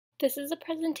This is a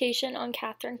presentation on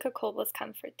Catherine Kolcaba's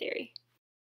comfort theory.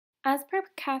 As per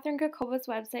Catherine Kolcaba's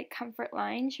website Comfort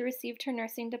Line, she received her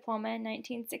nursing diploma in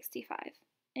 1965.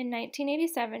 In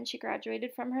 1987, she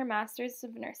graduated from her Master's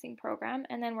of Nursing program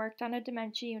and then worked on a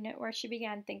dementia unit where she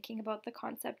began thinking about the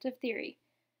concept of theory.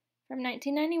 From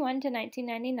 1991 to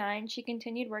 1999, she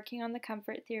continued working on the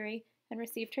comfort theory and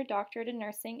received her doctorate in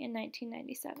nursing in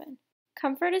 1997.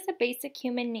 Comfort is a basic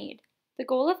human need. The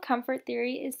goal of comfort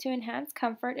theory is to enhance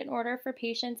comfort in order for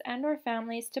patients and/or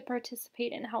families to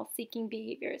participate in health-seeking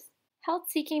behaviors.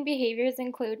 Health-seeking behaviors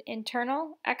include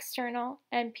internal, external,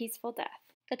 and peaceful death.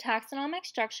 The taxonomic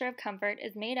structure of comfort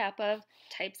is made up of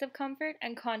types of comfort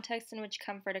and contexts in which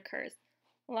comfort occurs.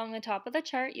 Along the top of the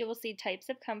chart, you will see types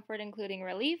of comfort including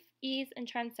relief, ease, and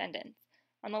transcendence.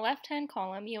 On the left-hand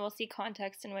column, you will see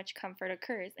contexts in which comfort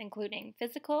occurs, including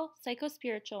physical,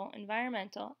 psychospiritual,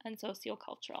 environmental, and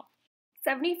sociocultural.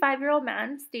 75-year-old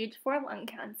man, stage 4 lung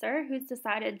cancer, who's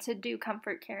decided to do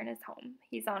comfort care in his home.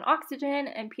 He's on oxygen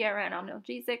and PRN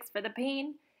analgesics for the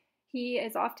pain. He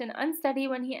is often unsteady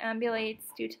when he ambulates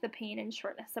due to the pain and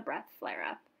shortness of breath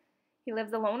flare-up. He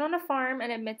lives alone on a farm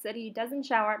and admits that he doesn't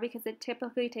shower because it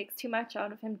typically takes too much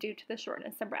out of him due to the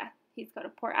shortness of breath. He's got a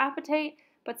poor appetite,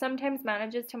 but sometimes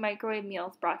manages to microwave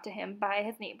meals brought to him by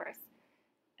his neighbors.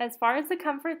 As far as the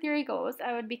comfort theory goes,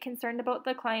 I would be concerned about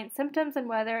the client's symptoms and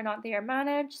whether or not they are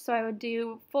managed, so I would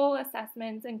do full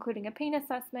assessments, including a pain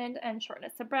assessment and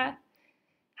shortness of breath.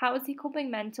 How is he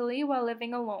coping mentally while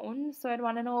living alone? So I'd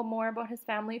want to know more about his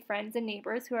family, friends, and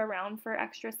neighbors who are around for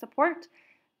extra support,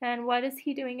 and what is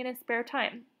he doing in his spare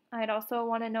time? I'd also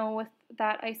want to know with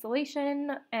that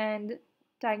isolation and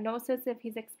diagnosis if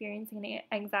he's experiencing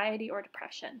anxiety or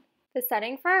depression. The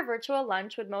setting for our virtual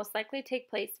lunch would most likely take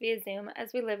place via Zoom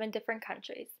as we live in different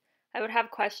countries. I would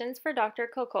have questions for Dr.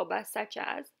 Kolcaba such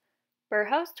as,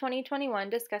 Burhouse 2021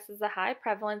 discusses the high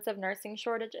prevalence of nursing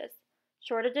shortages.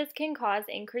 Shortages can cause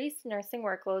increased nursing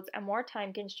workloads and more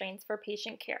time constraints for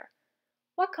patient care.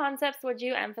 What concepts would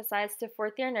you emphasize to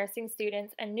fourth-year nursing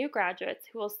students and new graduates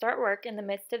who will start work in the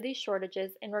midst of these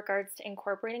shortages in regards to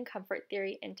incorporating comfort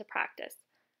theory into practice?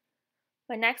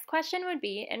 My next question would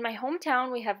be, in my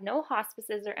hometown we have no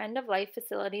hospices or end-of-life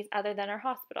facilities other than our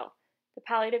hospital. The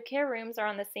palliative care rooms are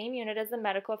on the same unit as the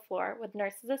medical floor, with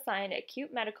nurses assigned acute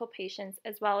medical patients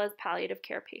as well as palliative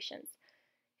care patients.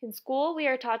 In school, we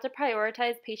are taught to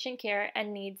prioritize patient care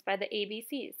and needs by the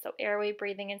ABCs, so airway,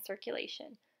 breathing, and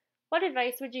circulation. What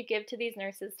advice would you give to these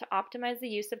nurses to optimize the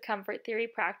use of comfort theory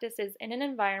practices in an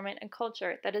environment and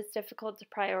culture that is difficult to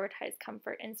prioritize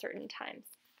comfort in certain times?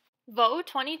 VO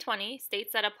 2020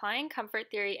 states that applying comfort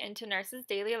theory into nurses'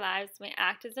 daily lives may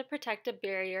act as a protective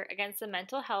barrier against the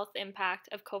mental health impact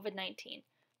of COVID-19.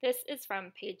 This is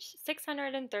from page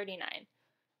 639.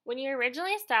 When you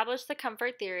originally established the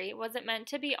comfort theory, was it meant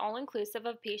to be all-inclusive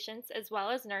of patients as well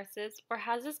as nurses, or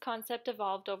has this concept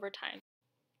evolved over time?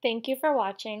 Thank you for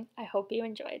watching. I hope you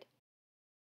enjoyed.